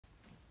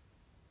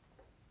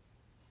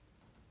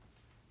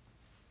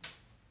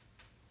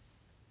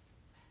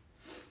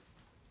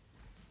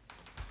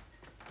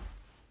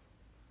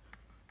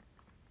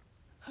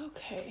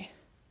Okay.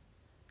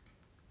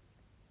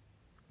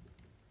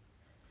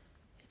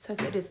 It says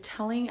it is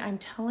I'm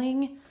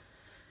telling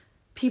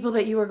people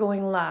that you are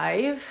going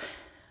live.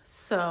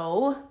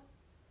 So,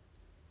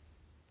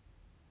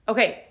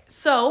 okay,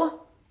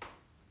 so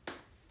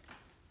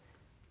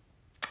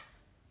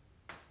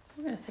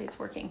I'm gonna say it's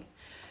working.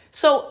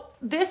 So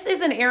this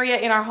is an area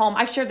in our home.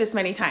 I've shared this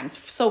many times.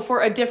 So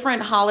for a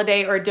different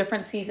holiday or a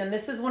different season,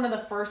 this is one of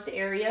the first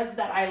areas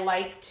that I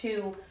like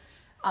to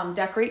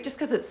decorate just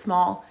because it's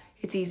small.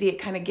 It's easy. It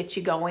kind of gets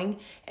you going.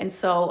 And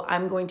so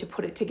I'm going to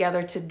put it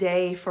together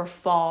today for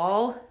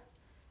fall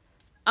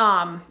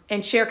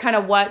and share kind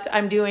of what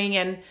I'm doing.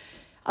 And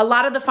a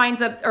lot of the finds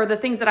that, or the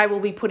things that I will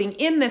be putting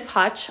in this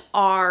hutch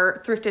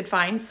are thrifted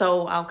finds.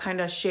 So I'll kind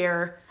of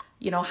share,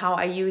 you know, how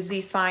I use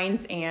these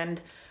finds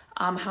and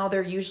how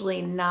they're usually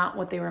not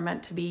what they were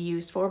meant to be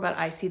used for, but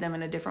I see them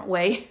in a different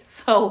way.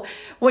 So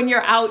when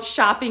you're out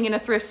shopping in a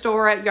thrift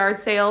store at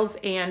yard sales,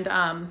 and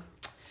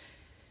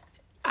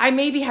I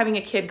may be having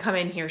a kid come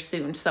in here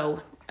soon,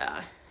 so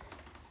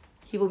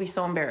he will be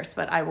so embarrassed,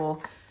 but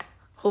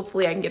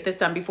hopefully I can get this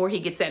done before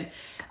he gets in.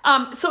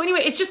 So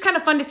anyway, it's just kind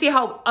of fun to see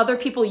how other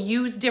people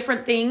use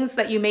different things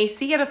that you may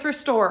see at a thrift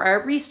store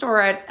or a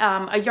restore at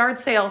a yard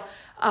sale,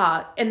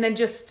 and then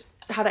just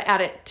how to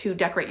add it to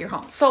decorate your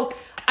home. So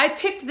I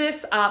picked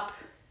this up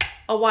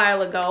a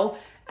while ago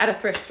at a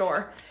thrift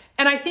store,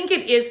 and I think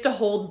it is to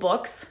hold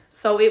books.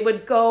 So it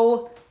would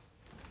go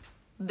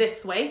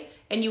this way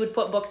and you would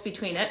put books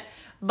between it,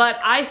 but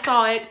I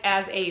saw it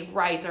as a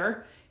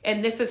riser,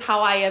 and this is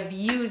how I have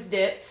used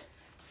it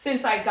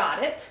since I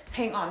got it.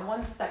 Hang on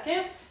one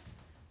second.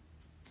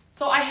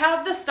 So I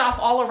have the stuff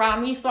all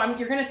around me, so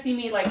you're gonna see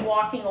me like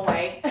walking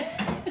away.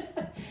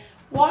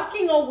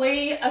 Walking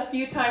away a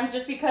few times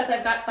just because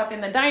I've got stuff in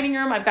the dining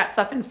room, I've got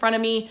stuff in front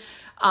of me.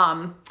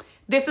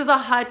 This is a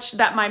hutch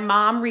that my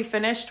mom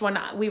refinished when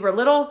we were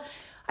little.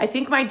 I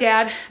think my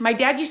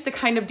dad used to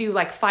kind of do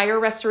like fire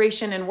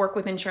restoration and work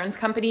with insurance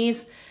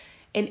companies.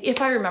 And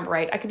if I remember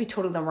right, I could be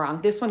totally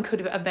wrong. This one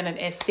could have been an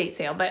estate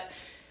sale, but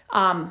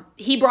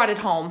he brought it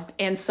home.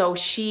 And so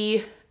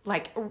she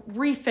like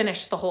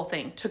refinished the whole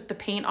thing, took the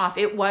paint off.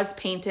 It was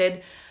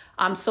painted.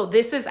 So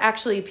this is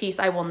actually a piece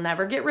I will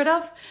never get rid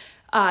of.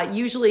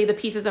 Usually the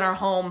pieces in our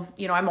home,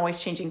 you know, I'm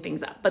always changing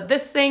things up, but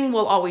this thing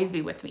will always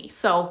be with me.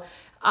 So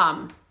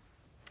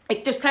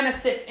it just kind of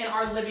sits in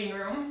our living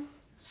room.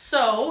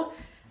 So,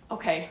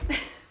 okay.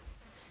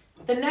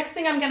 The next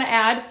thing I'm going to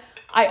add,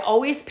 I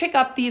always pick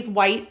up these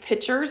white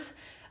pitchers.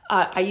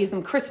 I use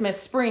them Christmas,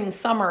 spring,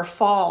 summer,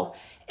 fall.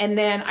 And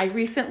then I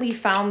recently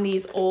found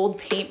these old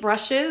paint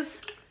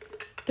brushes.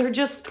 They're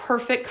just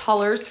perfect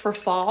colors for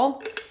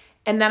fall.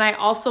 And then I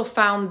also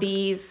found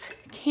these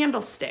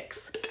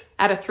candlesticks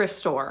at a thrift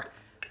store.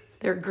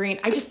 They're green.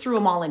 I just threw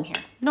them all in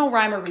here. No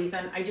rhyme or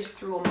reason. I just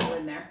threw them all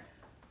in there.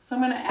 So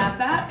I'm going to add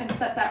that and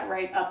set that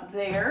right up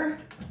there.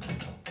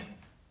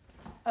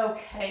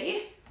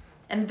 Okay.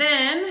 And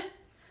then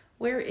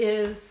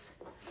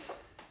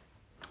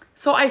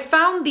so I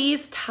found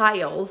these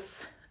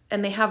tiles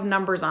and they have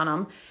numbers on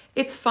them.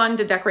 It's fun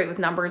to decorate with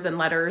numbers and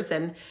letters.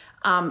 And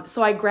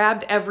so I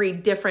grabbed every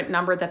different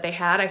number that they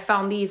had. I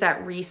found these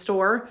at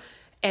Restore,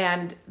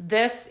 and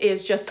this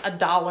is just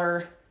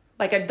 $1,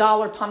 like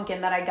 $1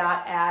 pumpkin that I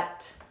got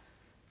at,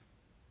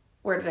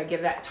 where did I get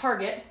it at?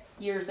 Target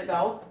years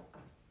ago,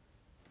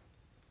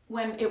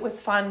 when it was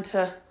fun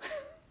to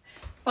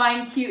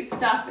find cute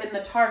stuff in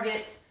the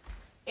Target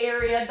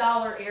area,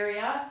 dollar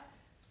area.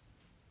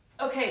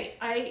 Okay,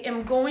 I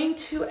am going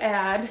to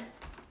add,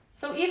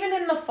 so even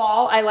in the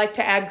fall, I like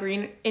to add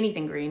green,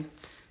 anything green,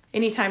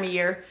 any time of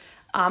year.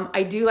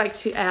 I do like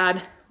to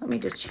add, let me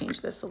just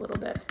change this a little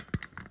bit.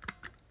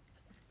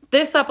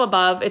 This up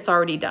above, it's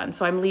already done,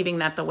 so I'm leaving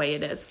that the way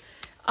it is.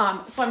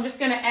 So I'm just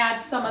gonna add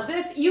some of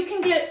this. You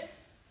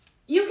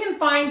can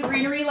find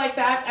greenery like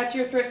that at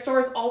your thrift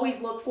stores.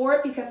 Always look for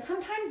it, because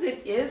sometimes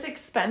it is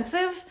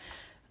expensive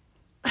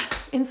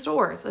in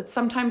stores.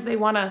 Sometimes they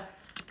want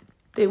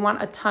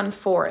a ton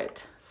for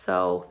it.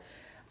 So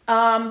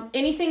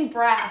anything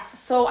brass.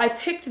 So I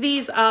picked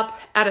these up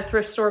at a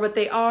thrift store, but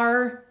they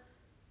are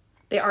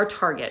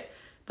Target.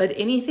 But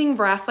anything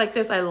brass like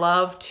this, I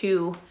love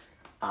to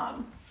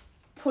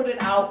put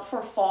it out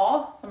for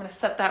fall. So I'm gonna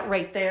set that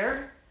right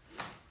there.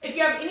 If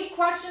you have any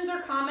questions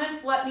or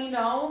comments, let me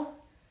know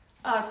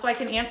so I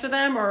can answer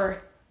them,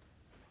 or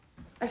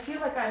I feel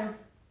like I'm,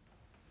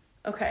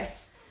 okay.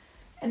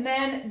 And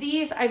then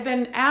these, I've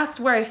been asked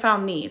where I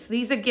found these.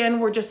 These again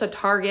were just a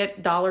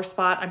Target dollar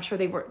spot. I'm sure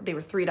they were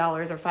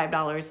 $3 or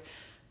 $5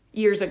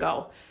 years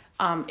ago.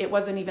 It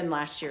wasn't even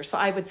last year. So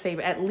I would say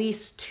at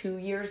least 2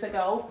 years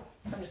ago.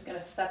 So I'm just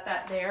gonna set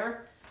that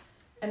there.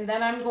 And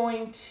then I'm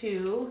going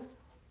to,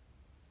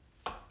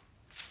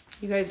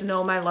 you guys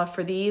know my love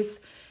for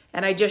these.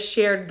 And I just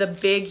shared the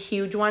big,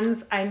 huge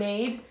ones I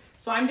made.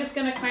 So I'm just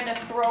gonna kind of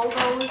throw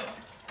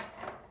those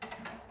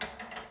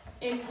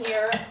in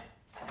here.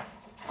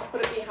 I'll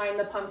put it behind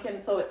the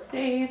pumpkin so it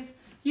stays.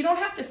 You don't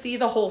have to see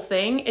the whole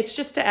thing. It's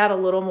just to add a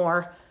little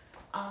more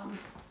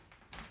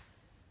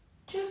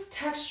just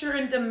texture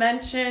and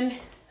dimension.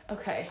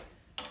 Okay.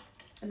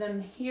 And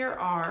then here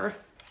are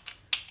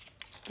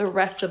the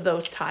rest of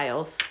those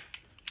tiles.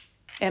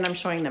 And I'm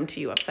showing them to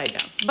you upside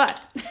down. But,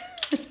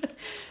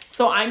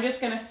 so I'm just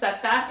gonna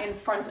set that in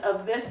front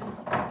of this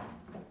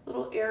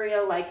little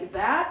area like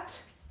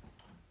that.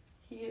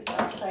 He is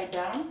upside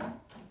down.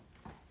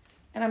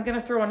 And I'm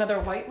gonna throw another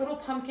white little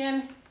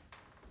pumpkin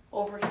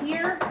over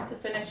here to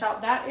finish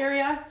out that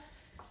area.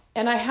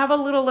 And I have a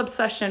little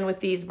obsession with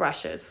these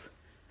brushes.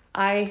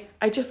 I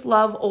just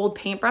love old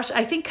paintbrush.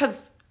 I think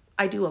because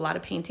I do a lot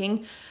of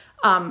painting.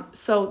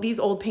 So these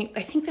old paint,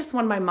 I think this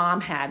one my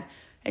mom had,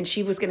 and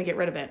she was gonna get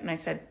rid of it. And I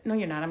said, no,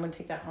 you're not, I'm gonna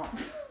take that home.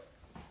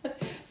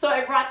 So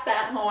I brought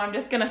that home. I'm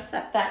just gonna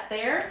set that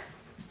there.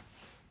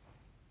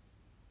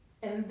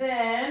 And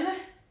then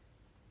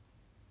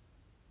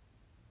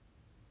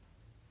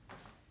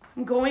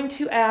I'm going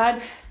to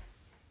add,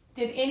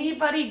 did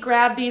anybody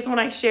grab these when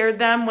I shared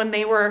them when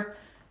they were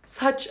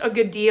such a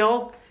good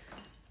deal?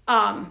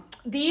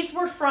 These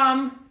were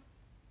from,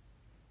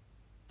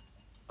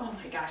 oh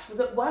my gosh, was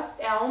it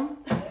West Elm?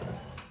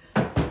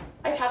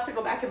 I'd have to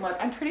go back and look.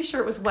 I'm pretty sure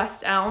it was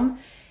West Elm.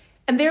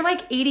 And they're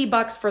like 80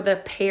 bucks for the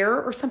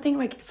pair or something,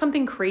 like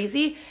something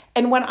crazy.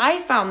 And when I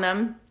found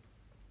them,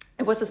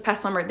 it was this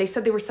past summer, they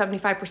said they were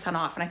 75%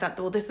 off. And I thought,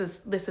 well, this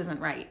isn't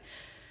right.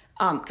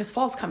 Because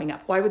fall's coming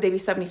up. Why would they be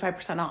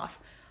 75% off?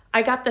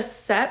 I got the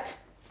set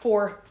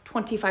for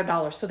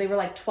 $25. So they were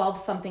like 12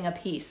 something a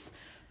piece.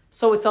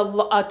 So it's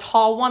a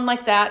tall one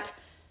like that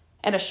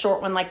and a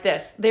short one like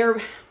this.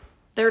 They're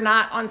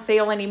not on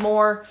sale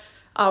anymore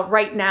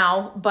right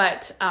now,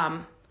 but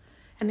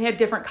and they had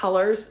different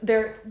colors.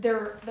 They're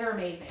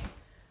amazing.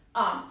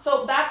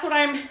 So that's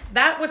what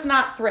that was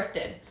not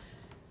thrifted.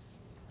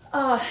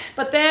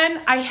 But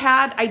then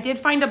I did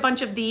find a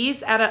bunch of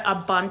these at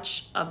a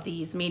bunch of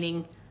these,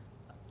 meaning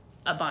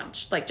a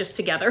bunch, like just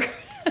together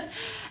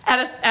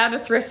at a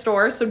thrift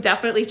store. So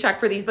definitely check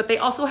for these, but they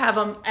also have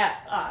them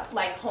at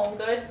like Home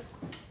Goods.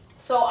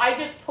 So I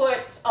just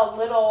put a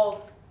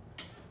little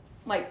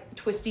like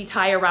twisty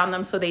tie around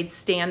them so they'd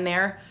stand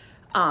there.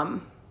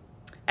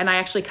 And I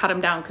actually cut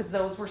them down because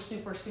those were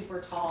super,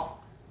 super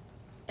tall.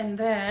 And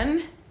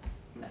then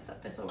I'm gonna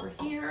set this over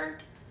here.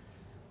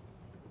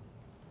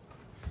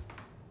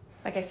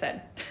 Like I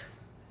said,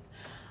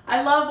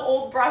 I love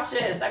old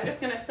brushes. I'm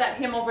just gonna set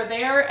him over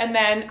there, and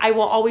then I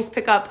will always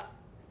pick up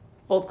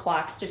old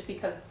clocks just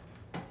because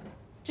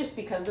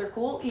they're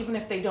cool, even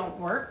if they don't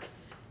work.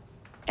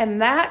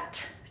 And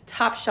that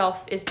top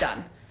shelf is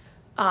done.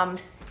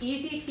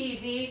 Easy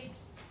peasy,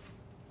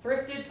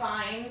 thrifted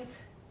finds.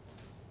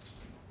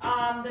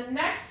 The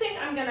next thing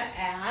I'm gonna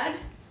add,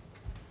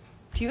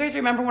 do you guys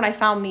remember when I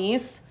found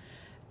these?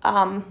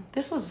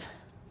 This was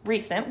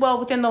recent, well,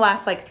 within the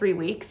last like 3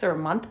 weeks or a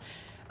month.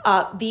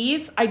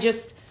 These,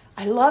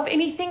 I love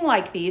anything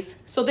like these.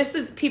 So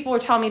people were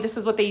telling me this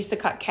is what they used to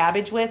cut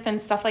cabbage with and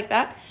stuff like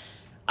that.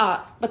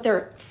 But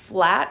they're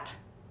flat.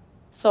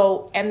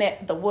 So, and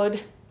the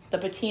wood, the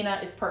patina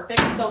is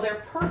perfect. So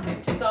they're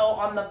perfect to go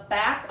on the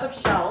back of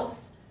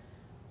shelves.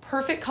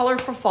 Perfect color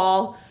for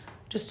fall,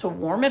 just to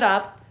warm it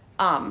up.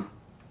 And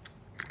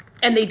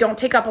they don't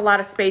take up a lot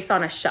of space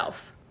on a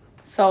shelf.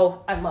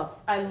 So I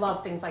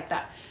love things like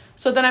that.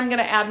 So then I'm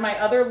gonna add my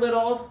other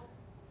little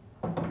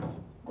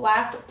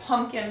glass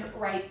pumpkin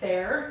right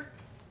there.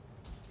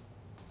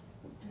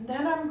 And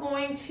then I'm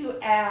going to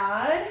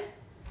add,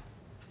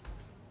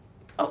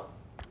 oh,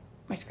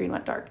 my screen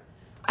went dark.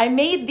 I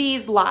made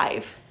these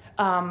live,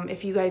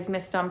 if you guys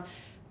missed them.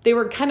 They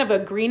were kind of a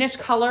greenish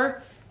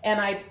color, and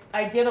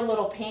I did a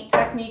little paint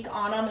technique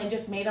on them and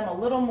just made them have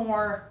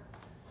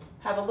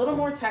a little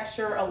more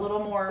texture, a little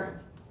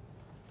more,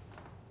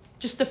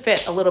 just to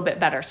fit a little bit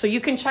better. So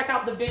you can check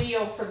out the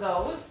video for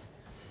those.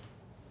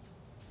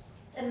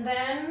 And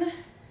then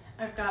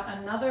I've got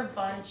another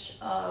bunch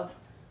of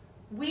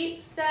wheat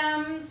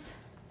stems,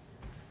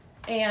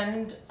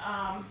 and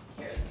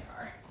here they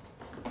are.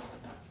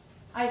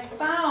 I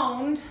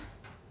found,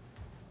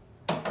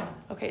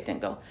 okay, it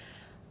didn't go.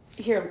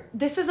 Here,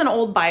 this is an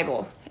old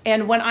Bible.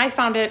 And when I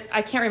found it,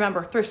 I can't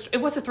remember,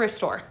 it was a thrift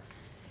store.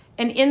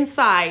 And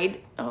inside,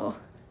 oh,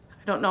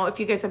 I don't know if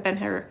you guys have been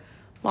here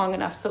long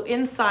enough. So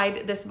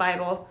inside this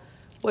Bible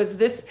was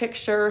this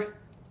picture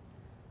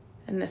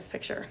and this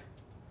picture.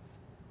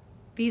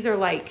 These are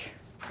like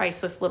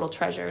priceless little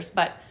treasures,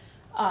 but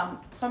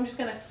so I'm just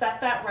gonna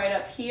set that right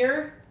up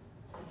here.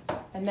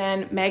 And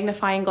then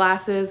magnifying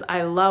glasses,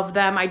 I love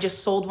them. I just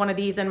sold one of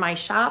these in my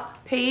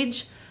shop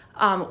page,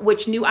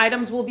 which new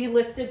items will be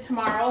listed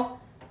tomorrow.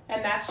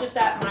 And that's just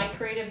at My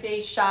Creative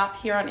Days shop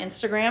here on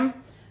Instagram.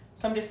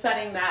 So I'm just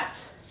setting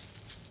that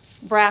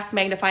brass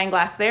magnifying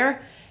glass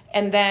there.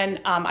 And then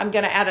I'm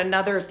gonna add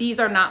another, these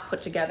are not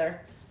put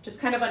together, just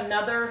kind of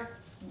another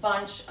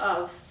bunch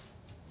of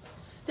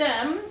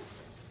stems,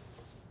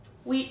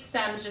 wheat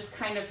stems, just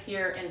kind of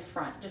here in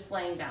front, just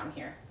laying down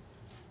here.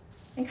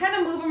 And kind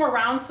of move them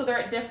around so they're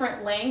at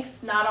different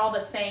lengths, not all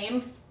the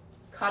same.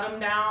 Cut them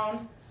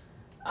down.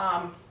 So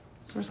I'm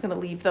just gonna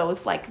leave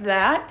those like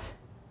that.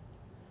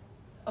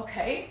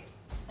 Okay,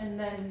 and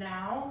then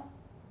now,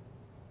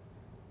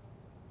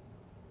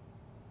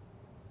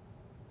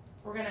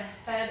 we're gonna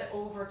head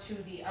over to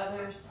the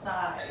other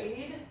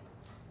side.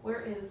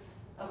 Where is,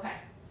 okay.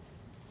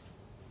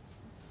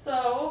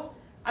 So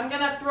I'm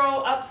gonna throw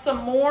up some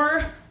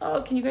more.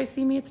 Oh, can you guys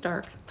see me? It's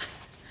dark.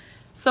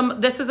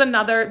 This is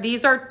another,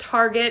 these are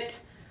Target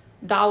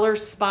Dollar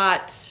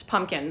Spot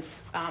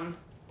pumpkins.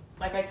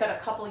 Like I said, a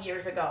couple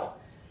years ago.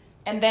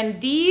 And then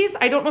these,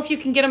 I don't know if you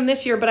can get them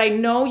this year, but I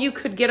know you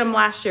could get them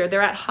last year.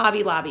 They're at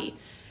Hobby Lobby.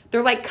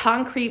 They're like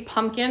concrete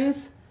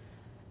pumpkins.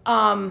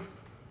 I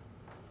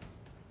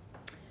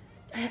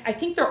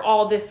think they're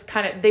all this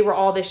kind of, they were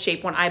all this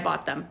shape when I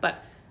bought them,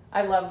 but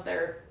I love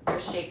their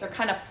shape. They're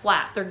kind of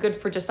flat. They're good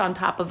for just on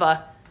top of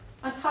a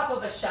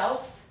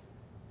shelf.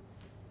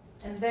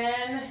 And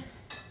then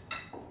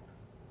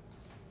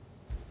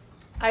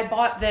I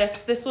bought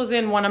this. This was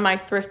in one of my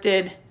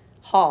thrifted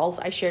hauls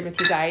I shared with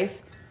you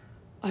guys.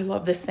 I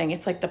love this thing.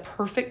 It's like the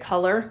perfect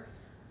color.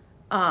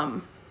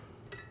 I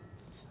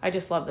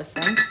just love this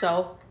thing.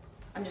 So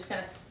I'm just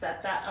gonna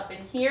set that up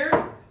in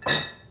here.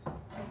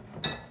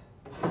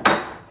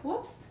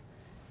 Whoops.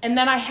 And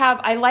then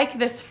I like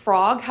this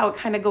frog, how it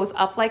kind of goes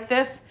up like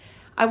this.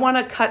 I want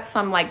to cut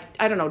some, like,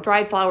 I don't know,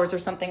 dried flowers or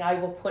something I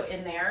will put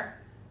in there.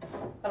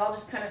 But I'll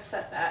just kind of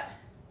set that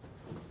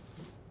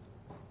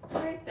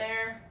right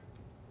there.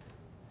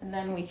 And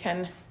then we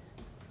can,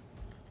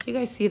 do you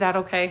guys see that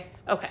okay?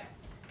 Okay.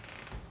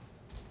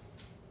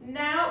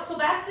 Now, so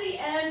that's the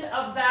end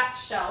of that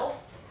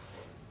shelf.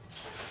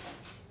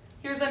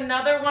 Here's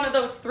another one of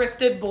those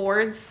thrifted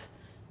boards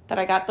that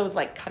I got, those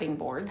like cutting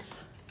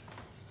boards.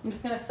 I'm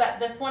just gonna set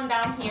this one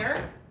down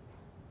here.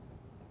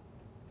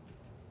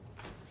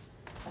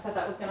 I thought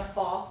that was gonna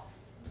fall.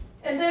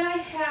 And then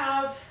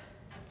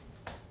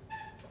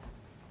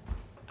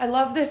I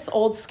love this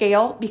old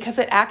scale because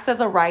it acts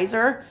as a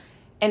riser.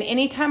 And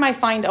anytime I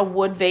find a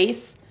wood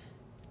vase,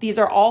 these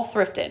are all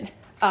thrifted.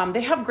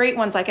 They have great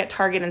ones like at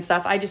Target and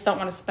stuff. I just don't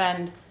want to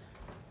spend,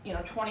 you know,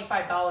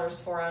 $25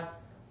 for a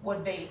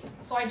wood vase.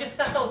 So I just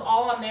set those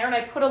all on there and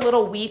I put a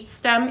little wheat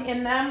stem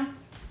in them.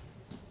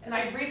 And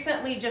I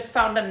recently just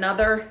found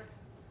another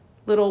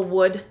little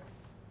wood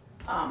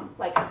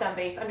like stem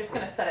vase. I'm just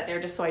gonna set it there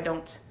just so I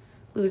don't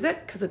lose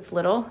it because it's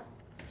little.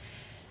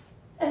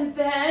 And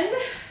then,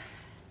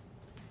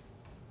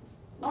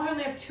 oh, I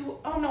only have two.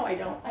 Oh no, I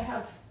don't. I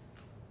have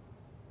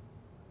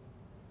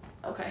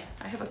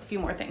a few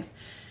more things.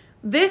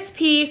 This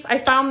piece, I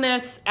found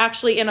this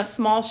actually in a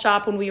small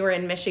shop when we were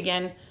in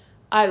Michigan.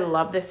 I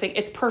love this thing.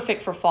 It's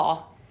perfect for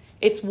fall.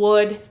 It's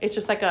wood. It's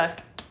just like I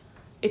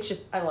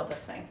love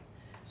this thing.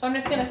 So I'm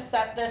just gonna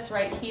set this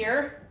right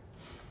here.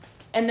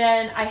 And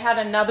then I had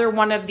another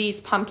one of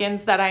these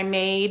pumpkins that I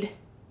made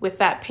with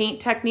that paint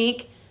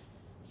technique.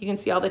 You can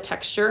see all the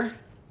texture.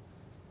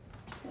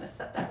 I'm just gonna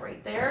set that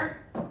right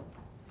there.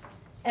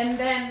 And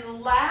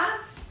then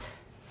last,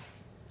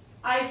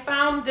 I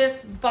found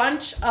this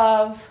bunch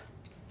of,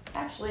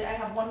 actually I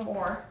have one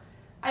more.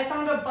 I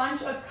found a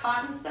bunch of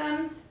cotton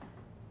stems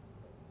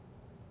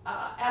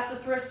at the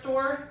thrift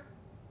store.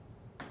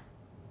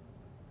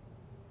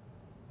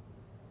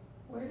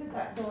 Where did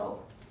that go?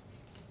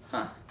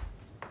 Huh.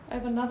 I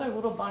have another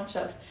little bunch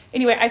of,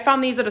 anyway, I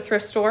found these at a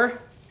thrift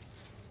store.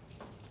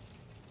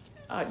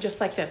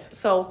 Just like this.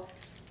 So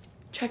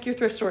check your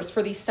thrift stores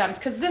for these stems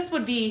because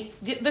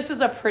this is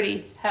a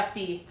pretty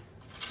hefty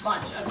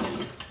bunch of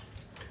these.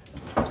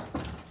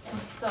 And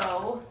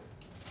so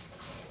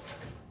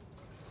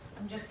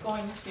I'm just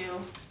going to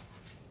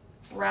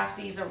wrap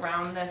these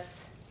around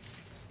this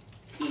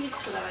piece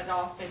so that it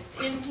all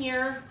fits in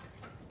here.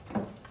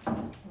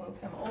 Move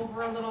him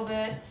over a little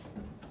bit.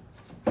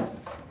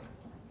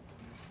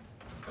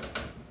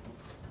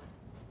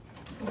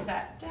 Move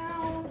that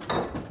down.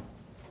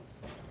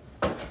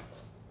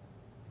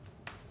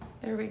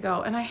 There we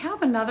go. And I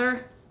have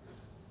another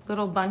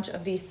little bunch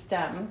of these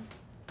stems.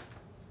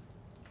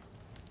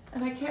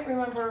 And I can't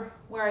remember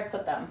where I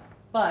put them,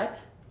 but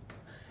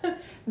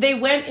they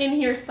went in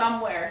here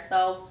somewhere.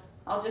 So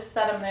I'll just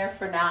set them there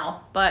for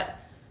now. But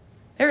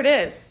there it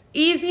is.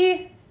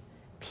 Easy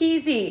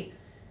peasy.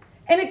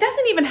 And it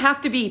doesn't even have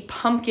to be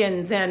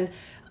pumpkins and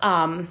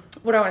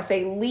what do I want to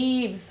say,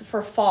 leaves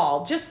for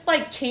fall. Just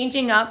like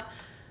changing up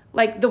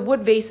like the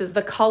wood vases,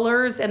 the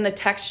colors and the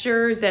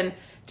textures and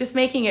just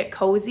making it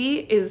cozy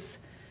is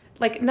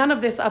like, none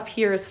of this up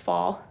here is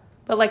fall,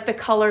 but like the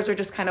colors are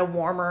just kind of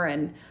warmer.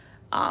 And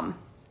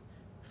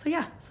so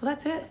yeah, so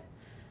that's it.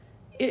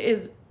 It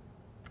is,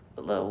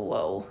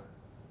 whoa.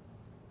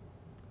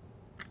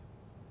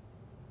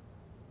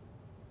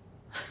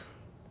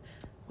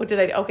 What did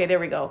I do? Okay, there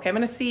we go. Okay, I'm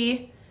gonna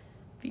see,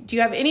 do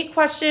you have any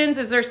questions?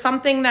 Is there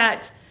something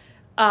that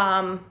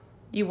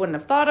you wouldn't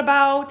have thought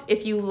about?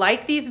 If you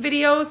like these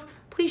videos,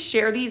 please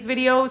share these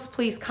videos.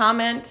 Please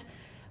comment,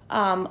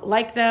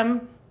 like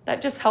them. That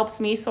just helps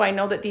me so I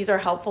know that these are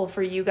helpful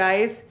for you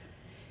guys.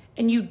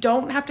 And you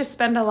don't have to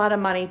spend a lot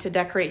of money to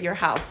decorate your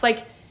house.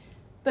 Like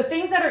the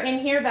things that are in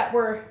here that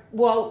were,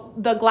 well,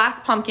 the glass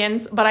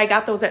pumpkins, but I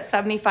got those at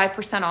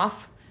 75%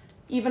 off.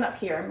 Even up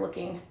here, I'm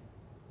looking.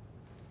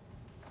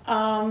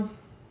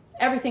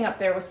 Everything up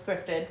there was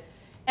thrifted.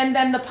 And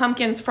then the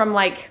pumpkins from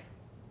like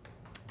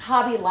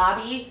Hobby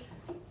Lobby,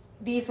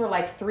 these were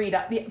like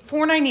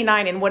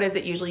 $4.99, and what is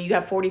it usually? You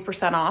have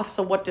 40% off,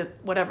 so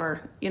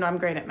whatever, I'm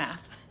great at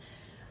math.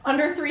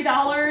 Under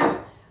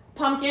 $3,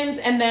 pumpkins,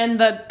 and then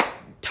the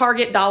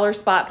Target dollar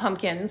spot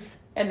pumpkins.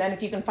 And then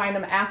if you can find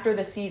them after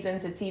the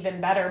seasons, it's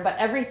even better. But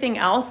everything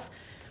else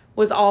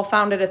was all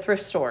found at a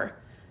thrift store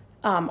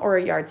or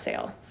a yard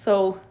sale.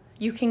 So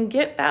you can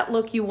get that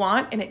look you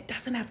want, and it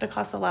doesn't have to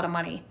cost a lot of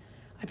money.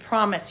 I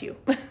promise you.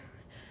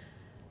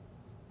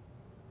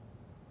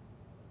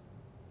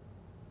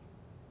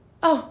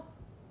 Oh,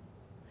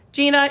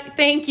 Gina,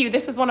 thank you.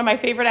 This is one of my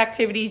favorite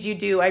activities you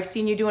do. I've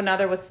seen you do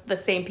another with the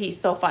same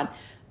piece. So fun.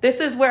 This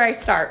is where I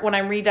start. When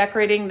I'm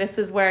redecorating, this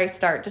is where I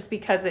start, just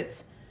because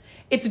it's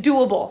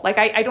doable. Like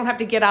I don't have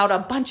to get out a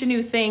bunch of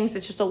new things.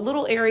 It's just a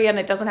little area, and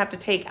it doesn't have to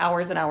take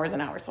hours and hours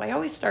and hours. So I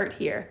always start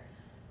here.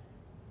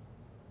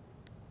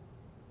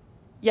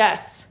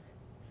 Yes.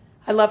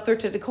 I love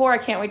thrifted decor. I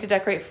can't wait to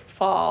decorate for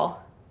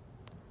fall.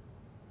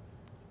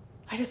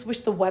 I just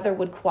wish the weather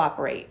would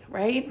cooperate,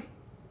 right?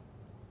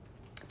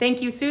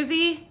 Thank you,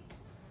 Susie.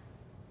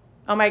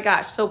 Oh my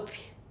gosh. So,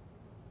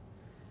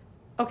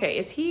 okay,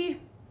 is he?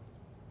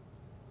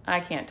 I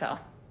can't tell.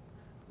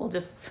 We'll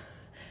just,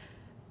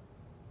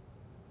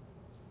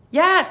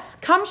 yes,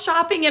 come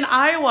shopping in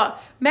Iowa.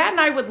 Matt and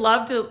I would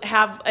love to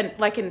have an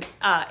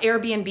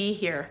Airbnb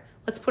here.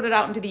 Let's put it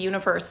out into the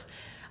universe.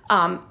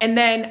 And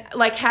then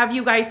have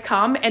you guys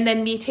come and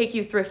then me take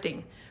you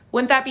thrifting.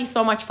 Wouldn't that be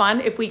so much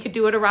fun if we could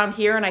do it around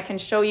here, and I can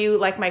show you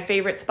my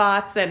favorite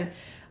spots, and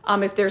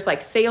if there's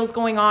sales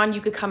going on,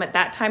 you could come at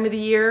that time of the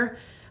year.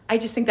 I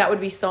just think that would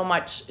be so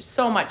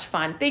much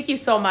fun. Thank you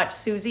so much,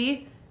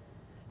 Susie.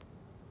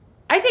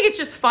 I think it's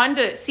just fun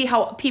to see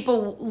how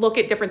people look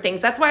at different things.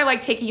 That's why I like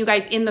taking you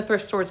guys in the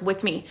thrift stores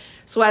with me.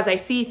 So as I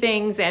see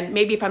things, and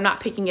maybe if I'm not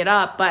picking it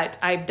up, but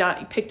I've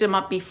picked them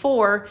up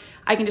before,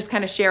 I can just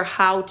kind of share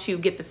how to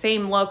get the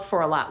same look for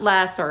a lot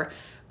less, or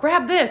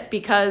grab this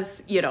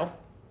because,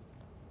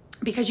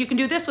 because you can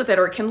do this with it,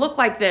 or it can look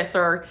like this,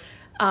 or,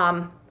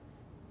 oh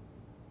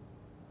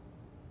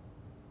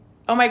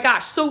my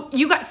gosh. So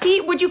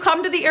would you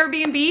come to the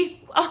Airbnb?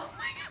 Oh my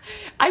God.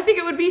 I think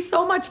it would be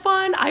so much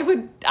fun. I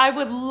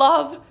would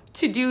love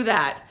to do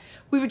that.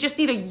 We would just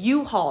need a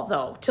U-Haul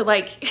though,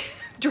 to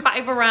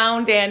drive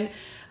around, and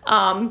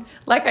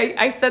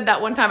I said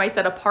that one time, I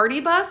said a party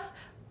bus,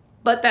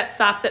 but that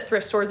stops at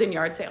thrift stores and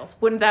yard sales.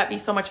 Wouldn't that be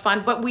so much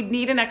fun? But we'd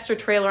need an extra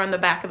trailer on the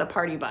back of the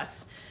party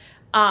bus.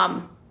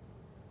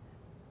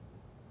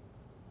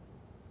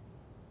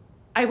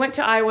 I went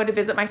to Iowa to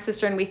visit my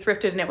sister, and we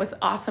thrifted, and it was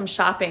awesome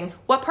shopping.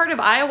 What part of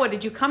Iowa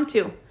did you come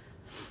to?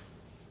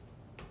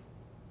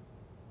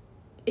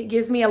 It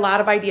gives me a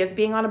lot of ideas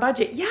being on a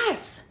budget.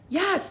 Yes,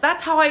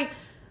 that's how I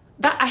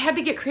had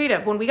to get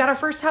creative. When we got our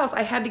first house,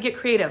 I had to get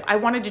creative. I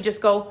wanted to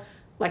just go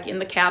in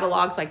the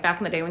catalogs, back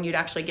in the day when you'd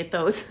actually get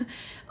those,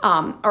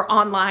 or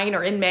online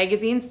or in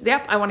magazines.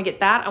 Yep, I want to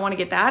get that. I want to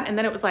get that. And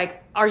then it was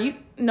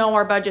no,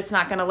 our budget's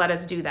not going to let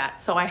us do that.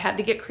 So I had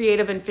to get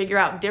creative and figure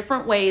out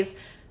different ways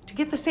to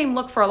get the same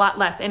look for a lot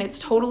less, and it's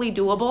totally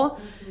doable.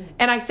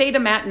 And I say to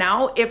Matt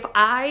now, if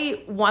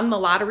I won the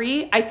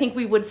lottery, I think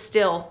we would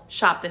still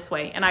shop this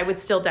way, and I would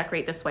still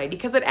decorate this way,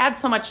 because it adds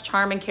so much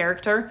charm and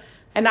character,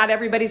 and not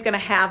everybody's gonna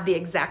have the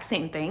exact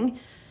same thing.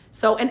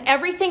 So, and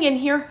everything in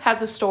here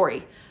has a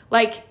story.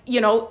 A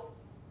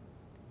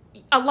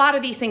lot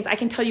of these things, I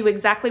can tell you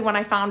exactly when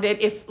I found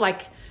it, if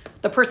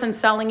the person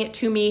selling it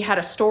to me had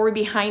a story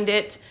behind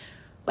it.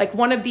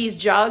 One of these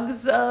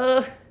jugs,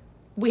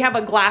 we have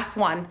a glass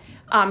one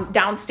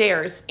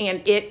downstairs,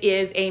 and it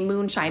is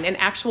an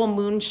actual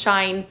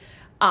moonshine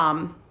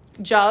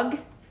jug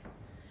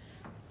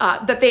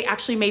that they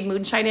actually made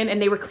moonshine in,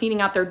 and they were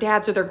cleaning out their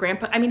dad's or their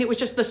grandpa. I mean, it was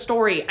just the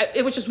story.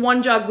 It was just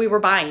one jug we were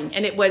buying,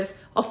 and it was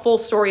a full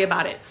story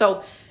about it.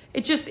 So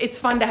it's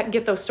fun to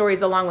get those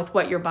stories along with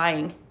what you're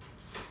buying.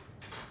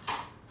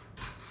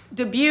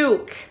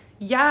 Dubuque.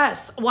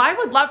 Yes. Well, I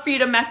would love for you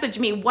to message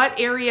me what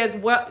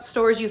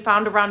stores you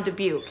found around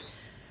Dubuque.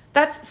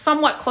 That's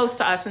somewhat close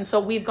to us, and so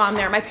we've gone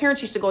there. My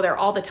parents used to go there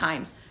all the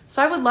time.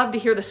 So I would love to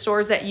hear the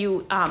stores that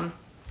you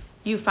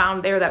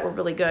found there that were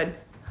really good.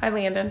 Hi,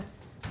 Landon.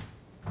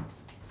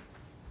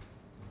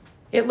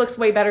 It looks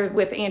way better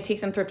with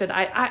antiques and thrifted.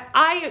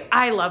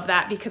 I love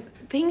that, because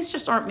things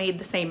just aren't made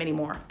the same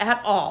anymore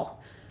at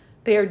all.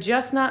 They are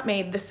just not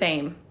made the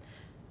same.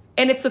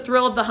 And it's the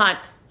thrill of the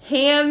hunt.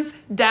 Hands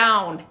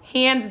down,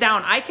 hands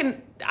down. I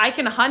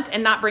can hunt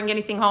and not bring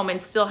anything home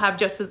and still have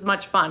just as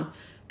much fun.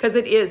 Because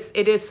it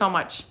is so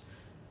much,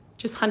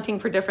 just hunting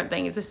for different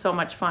things is so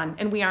much fun.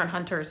 And we aren't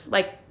hunters,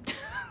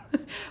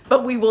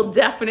 but we will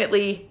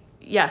definitely,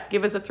 yes,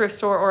 give us a thrift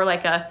store or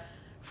a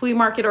flea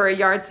market or a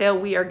yard sale.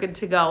 We are good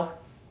to go.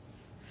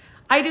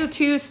 I do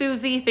too,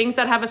 Susie. Things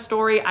that have a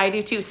story, I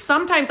do too.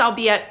 Sometimes I'll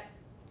be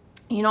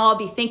I'll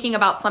be thinking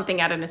about something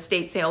at an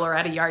estate sale or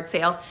at a yard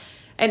sale.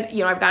 And,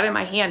 I've got it in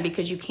my hand,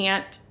 because you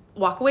can't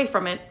walk away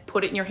from it,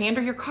 put it in your hand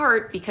or your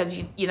cart, because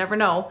you never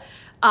know.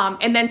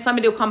 And then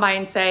somebody will come by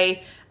and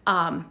say,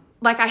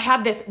 like I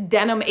had this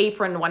denim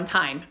apron one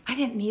time. I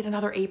didn't need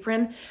another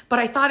apron, but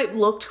I thought it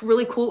looked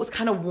really cool. It was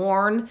kind of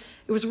worn.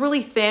 It was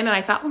really thin. And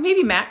I thought, well,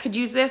 maybe Matt could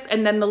use this.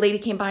 And then the lady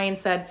came by and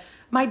said,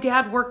 my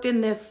dad worked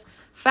in this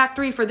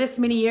factory for this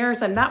many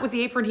years, and that was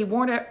the apron he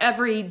wore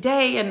every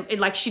day. And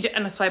like she did,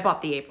 and so I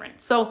bought the apron.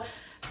 So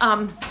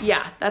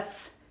yeah,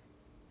 that's,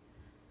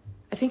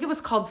 I think it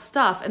was called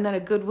Stuff, and then a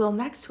Goodwill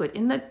next to it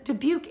in the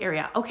Dubuque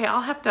area. Okay,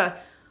 I'll have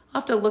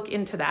to look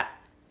into that.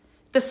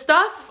 The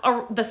stuff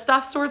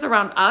stores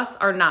around us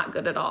are not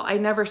good at all. I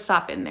never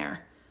stop in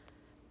there.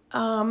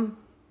 Oh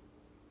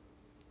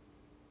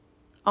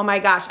my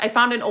gosh, I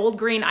found an old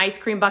green ice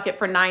cream bucket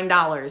for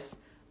 $9.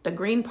 The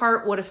green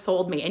part would have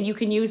sold me, and you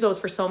can use those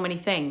for so many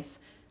things.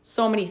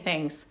 So many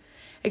things,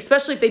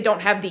 especially if they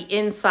don't have the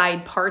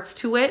inside parts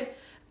to it.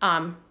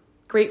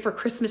 Great for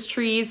Christmas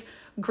trees,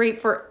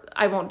 great for,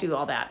 I won't do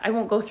all that. I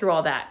won't go through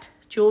all that.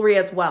 Jewelry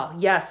as well,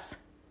 yes.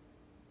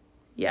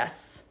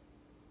 Yes.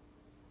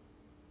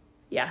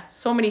 Yeah,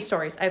 so many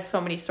stories. I have so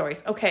many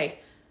stories. Okay.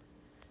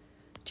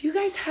 Do you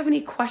guys have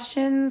any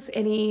questions?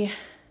 Anything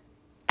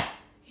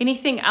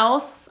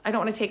else? I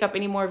don't want to take up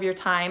any more of your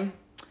time.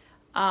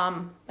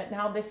 But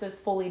now this is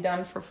fully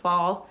done for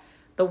fall.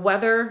 The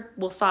weather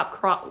will start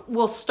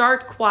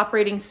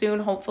cooperating soon,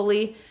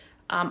 hopefully.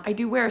 I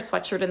do wear a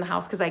sweatshirt in the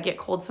house because I get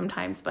cold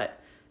sometimes, but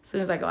as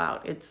soon as I go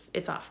out,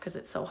 it's off because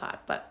it's so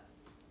hot. But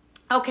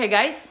okay,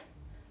 guys,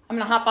 I'm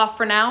gonna hop off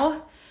for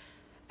now,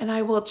 and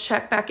I will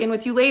check back in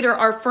with you later.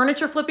 Our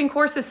furniture flipping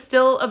course is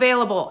still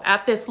available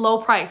at this low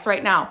price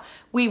right now.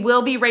 We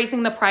will be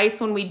raising the price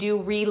when we do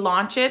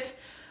relaunch it.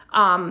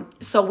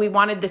 So we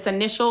wanted this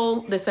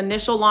initial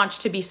launch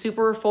to be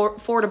super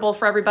affordable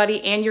for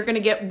everybody, and you're gonna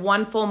get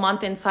 1 full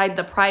month inside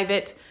the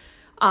private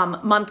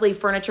monthly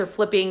furniture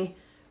flipping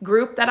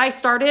group that I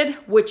started,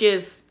 which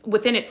is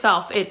within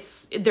itself,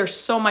 there's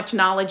so much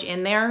knowledge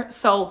in there.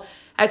 So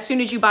as soon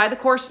as you buy the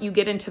course, you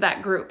get into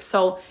that group.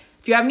 So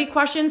if you have any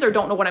questions or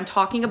don't know what I'm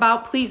talking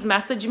about, please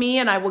message me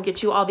and I will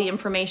get you all the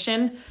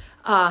information.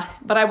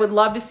 But I would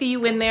love to see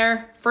you in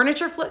there.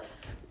 Furniture flip,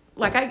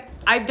 like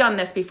I've done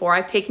this before.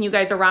 I've taken you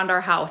guys around our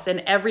house,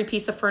 and every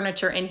piece of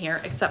furniture in here,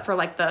 except for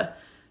like the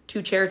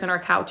 2 chairs and our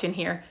couch in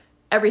here,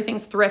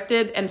 everything's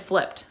thrifted and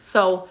flipped.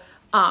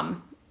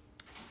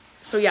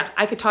 So yeah,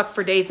 I could talk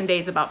for days and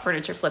days about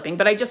furniture flipping,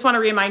 but I just want to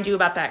remind you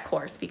about that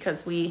course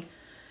because we've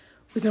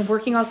been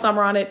working all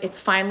summer on it. It's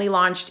finally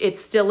launched.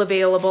 It's still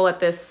available at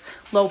this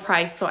low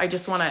price. So I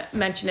just want to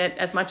mention it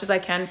as much as I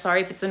can.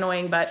 Sorry if it's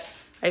annoying, but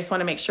I just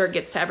want to make sure it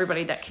gets to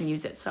everybody that can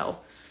use it. So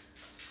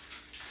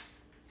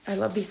I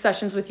love these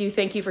sessions with you.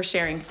 Thank you for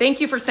sharing.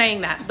 Thank you for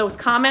saying that. Those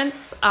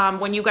comments,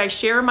 when you guys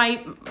share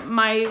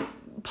my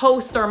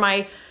posts or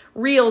my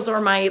reels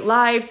or my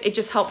lives, it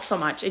just helps so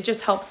much. It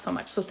just helps so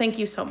much. So thank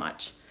you so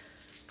much.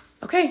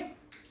 Okay,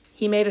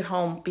 he made it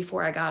home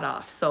before I got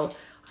off. So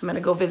I'm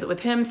gonna go visit with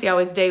him, see how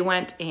his day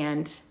went,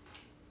 and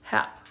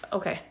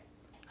okay.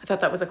 I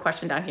thought that was a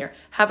question down here.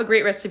 Have a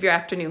great rest of your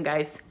afternoon,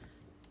 guys.